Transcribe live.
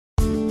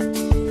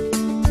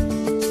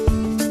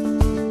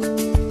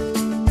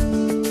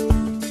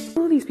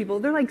people,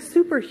 they're like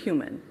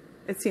superhuman,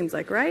 it seems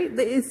like, right?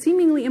 It's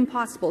seemingly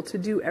impossible to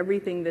do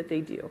everything that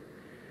they do.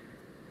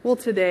 Well,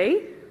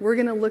 today, we're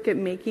going to look at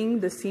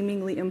making the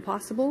seemingly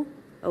impossible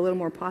a little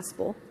more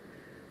possible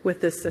with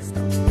this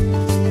system.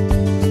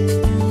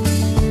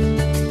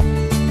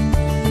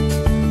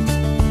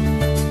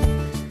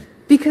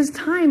 Because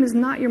time is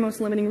not your most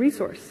limiting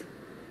resource.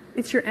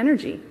 It's your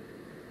energy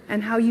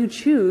and how you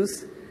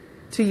choose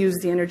to use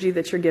the energy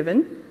that you're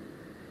given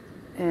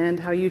and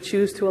how you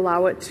choose to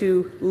allow it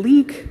to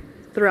leak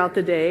throughout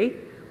the day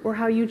or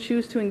how you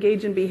choose to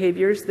engage in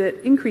behaviors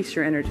that increase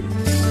your energy.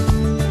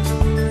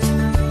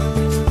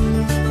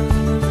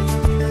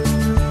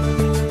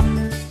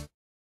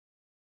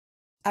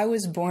 I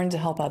was born to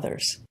help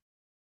others.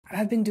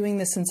 I've been doing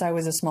this since I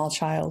was a small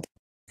child.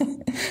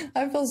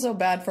 I feel so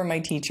bad for my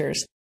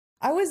teachers.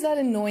 I was that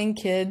annoying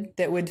kid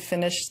that would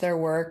finish their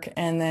work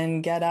and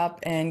then get up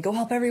and go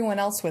help everyone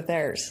else with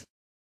theirs.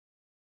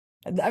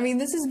 I mean,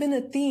 this has been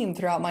a theme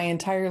throughout my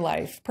entire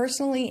life,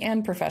 personally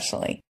and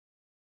professionally.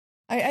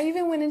 I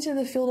even went into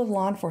the field of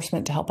law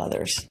enforcement to help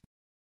others.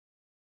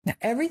 Now,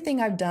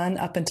 everything I've done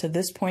up until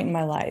this point in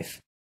my life,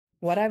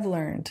 what I've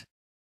learned,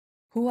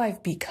 who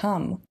I've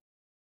become,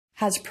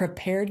 has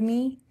prepared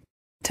me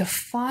to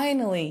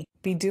finally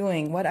be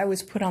doing what I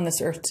was put on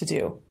this earth to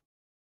do,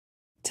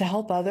 to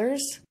help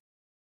others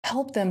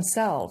help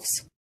themselves.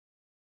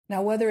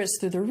 Now, whether it's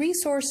through the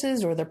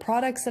resources or the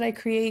products that I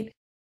create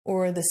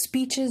or the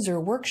speeches or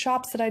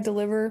workshops that I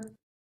deliver,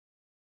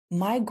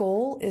 my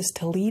goal is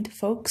to lead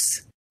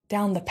folks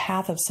down the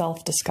path of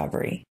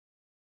self-discovery.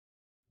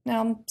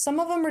 Now, some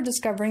of them are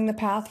discovering the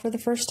path for the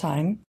first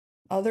time.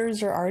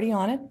 Others are already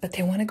on it, but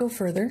they want to go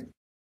further.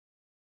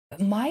 But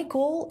my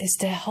goal is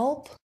to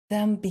help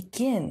them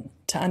begin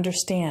to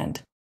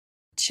understand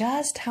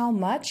just how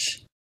much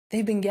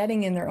they've been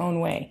getting in their own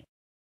way.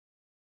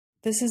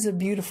 This is a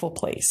beautiful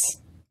place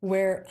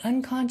where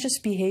unconscious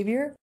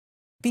behavior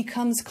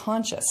becomes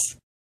conscious.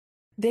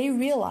 They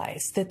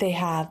realize that they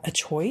have a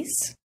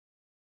choice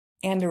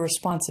and a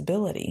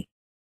responsibility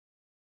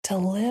to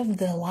live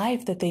the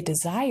life that they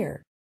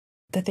desire,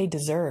 that they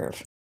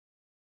deserve.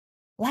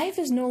 Life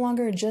is no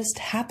longer just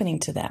happening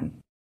to them.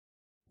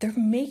 They're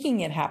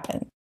making it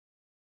happen.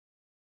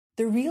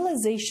 The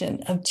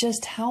realization of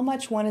just how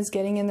much one is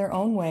getting in their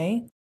own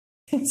way,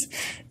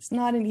 it's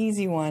not an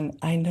easy one.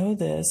 I know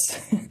this.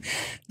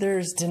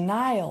 There's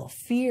denial,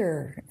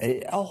 fear,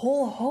 a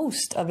whole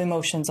host of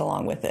emotions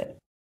along with it.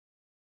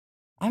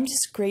 I'm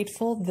just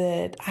grateful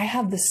that I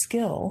have the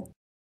skill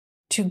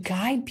to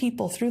guide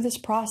people through this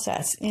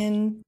process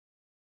in,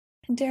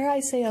 dare I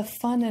say, a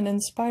fun and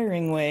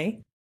inspiring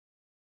way.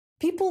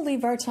 People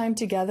leave our time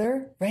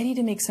together ready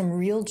to make some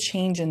real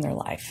change in their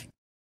life,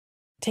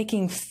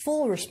 taking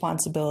full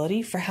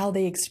responsibility for how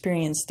they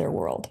experience their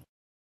world.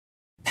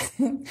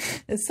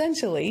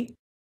 Essentially,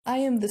 I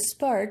am the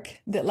spark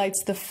that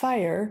lights the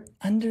fire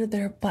under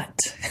their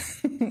butt.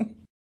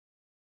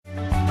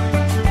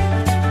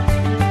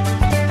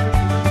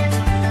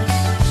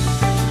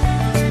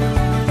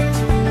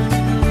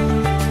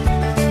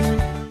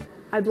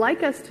 I'd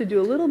like us to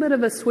do a little bit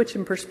of a switch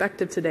in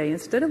perspective today.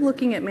 Instead of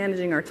looking at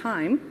managing our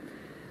time,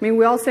 I mean,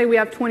 we all say we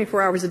have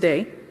 24 hours a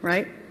day,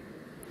 right?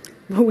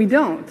 But we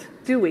don't,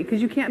 do we? Because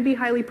you can't be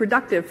highly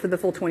productive for the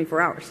full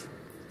 24 hours.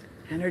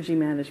 Energy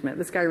management.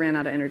 This guy ran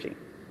out of energy,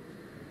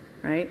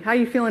 right? How are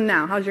you feeling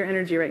now? How's your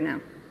energy right now?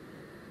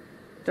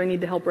 Do I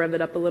need to help rev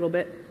it up a little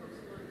bit?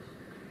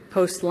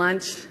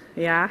 Post-lunch,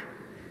 yeah.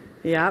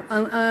 Yeah,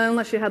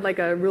 unless you had like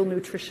a real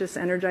nutritious,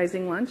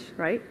 energizing lunch,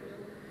 right?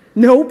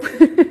 Nope.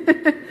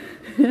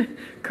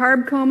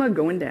 Carb coma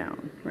going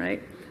down,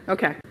 right?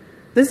 Okay.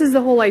 This is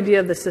the whole idea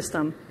of the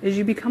system, is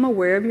you become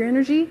aware of your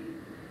energy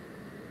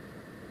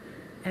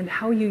and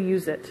how you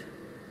use it.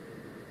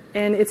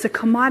 And it's a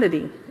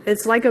commodity.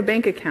 It's like a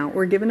bank account.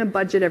 We're given a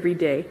budget every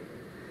day.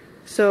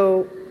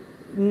 So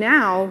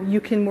now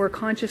you can more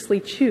consciously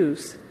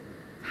choose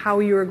how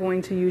you are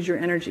going to use your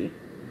energy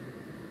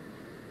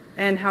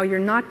and how you're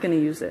not going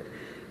to use it.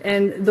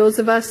 And those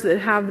of us that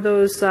have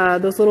those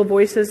little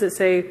voices that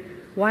say,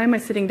 why am I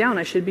sitting down?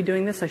 I should be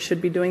doing this. I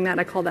should be doing that.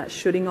 I call that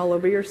shooting all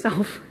over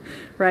yourself,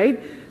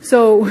 right?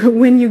 So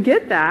when you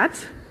get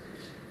that,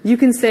 you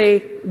can say,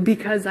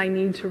 because I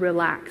need to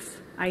relax.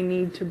 I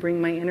need to bring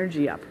my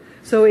energy up.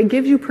 So it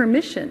gives you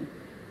permission.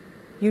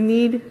 You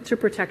need to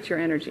protect your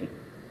energy.